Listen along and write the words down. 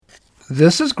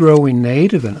This is Growing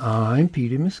Native, and I'm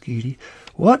Petey Mesquite.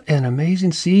 What an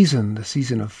amazing season, the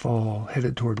season of fall,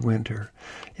 headed toward winter.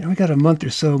 You know, we got a month or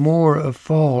so more of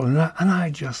fall, and I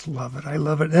just love it. I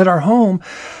love it. At our home,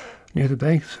 near the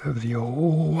banks of the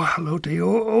Ohlone,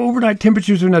 overnight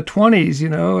temperatures are in the 20s, you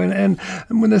know, and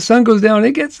when the sun goes down,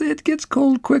 it gets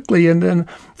cold quickly. And then,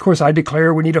 of course, I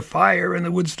declare we need a fire in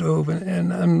the wood stove,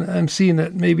 and I'm seeing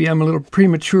that maybe I'm a little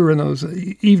premature in those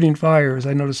evening fires.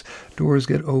 I notice doors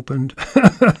get opened.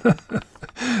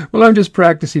 Well, I'm just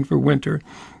practicing for winter.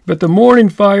 But the morning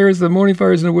fires in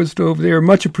the wood stove, they are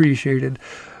much appreciated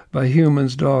by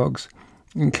humans, dogs,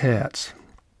 and cats.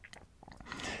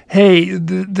 Hey,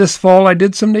 this fall I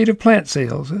did some native plant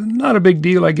sales. Not a big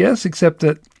deal, I guess, except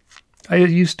that I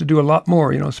used to do a lot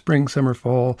more, you know, spring, summer,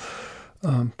 fall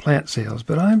plant sales.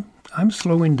 But I'm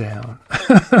slowing down.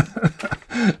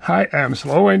 I am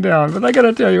slowing down. But I got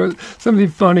to tell you something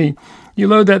funny. You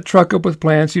load that truck up with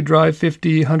plants, you drive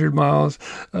 50, 100 miles,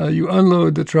 you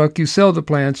unload the truck, you sell the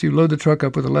plants, you load the truck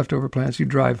up with the leftover plants, you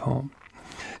drive home.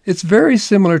 It's very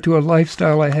similar to a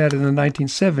lifestyle I had in the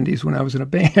 1970s when I was in a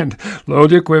band. Load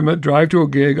the equipment, drive to a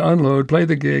gig, unload, play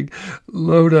the gig,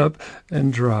 load up,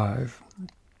 and drive.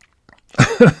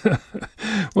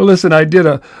 Well, listen, I did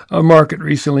a market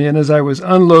recently, and as I was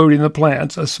unloading the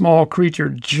plants, a small creature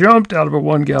jumped out of a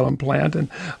 1-gallon plant and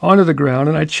onto the ground,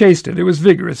 and I chased it. It was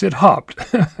vigorous. It hopped.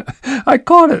 I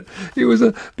caught it. It was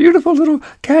a beautiful little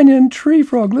canyon tree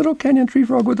frog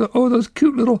with those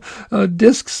cute little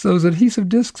discs, those adhesive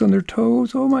discs on their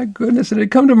toes. Oh, my goodness. And it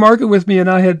had come to market with me, and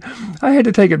I had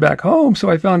to take it back home, so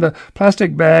I found a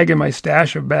plastic bag in my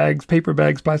stash of bags, paper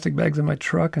bags, plastic bags in my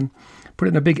truck, and put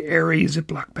it in a big airy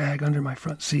Ziploc bag under my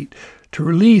front seat to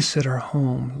release at our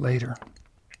home later.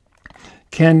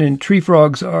 Canyon tree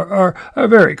frogs are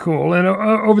very cool, and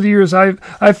over the years I've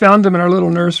found them in our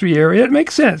little nursery area. It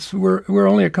makes sense. We're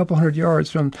only a couple hundred yards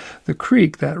from the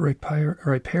creek, that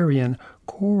riparian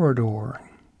corridor.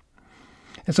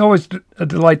 It's always a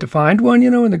delight to find one,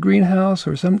 you know, in the greenhouse,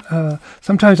 or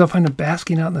sometimes I'll find them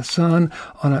basking out in the sun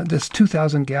on this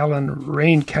 2,000-gallon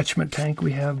rain catchment tank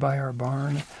we have by our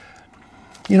barn.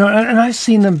 You know, and I've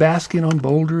seen them basking on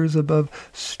boulders above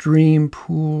stream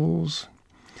pools.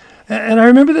 And I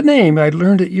remember the name. I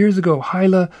learned it years ago,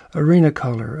 Hyla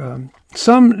arenicolor.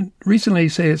 Some recently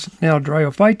say it's now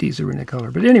Dryophytes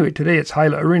arenicolor. But anyway, today it's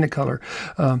Hyla arenicolor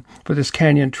for this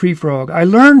canyon tree frog. I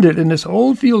learned it in this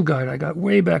old field guide I got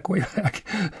way back.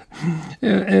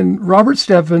 And Robert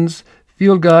Steffen's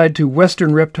Field Guide to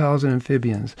Western Reptiles and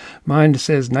Amphibians. Mine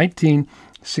says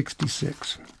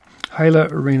 1966. Hyla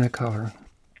arenicolor.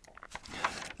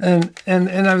 And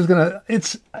I was gonna.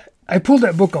 I pulled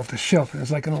that book off the shelf, and it's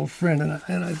like an old friend.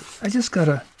 And I just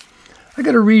gotta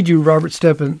read you Robert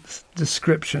Steffen's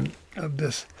description of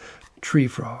this tree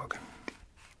frog.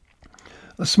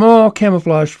 A small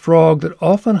camouflaged frog that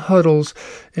often huddles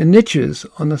in niches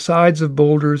on the sides of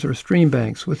boulders or stream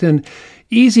banks within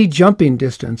easy jumping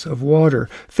distance of water,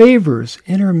 favors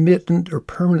intermittent or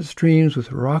permanent streams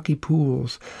with rocky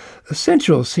pools.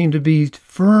 Essentials seem to be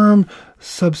firm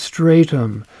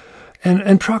substratum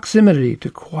and proximity to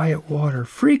quiet water,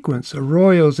 frequents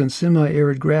arroyos and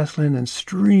semi-arid grassland, and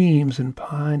streams and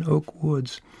pine oak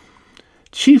woods.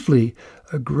 Chiefly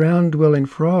a ground-dwelling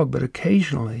frog, but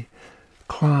occasionally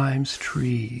climbs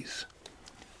trees.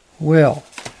 Well,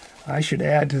 I should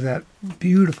add to that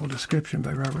beautiful description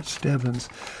by Robert Stebbins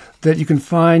that you can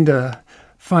find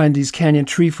these canyon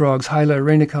tree frogs, Hyla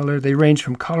arenicolor. They range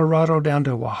from Colorado down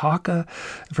to Oaxaca,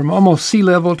 from almost sea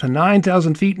level to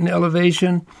 9,000 feet in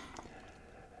elevation.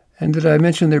 And did I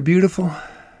mention they're beautiful?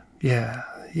 Yeah,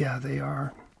 they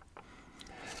are.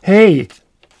 Hey,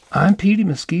 I'm Petey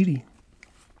Mesquite,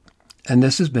 and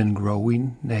this has been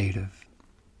Growing Native.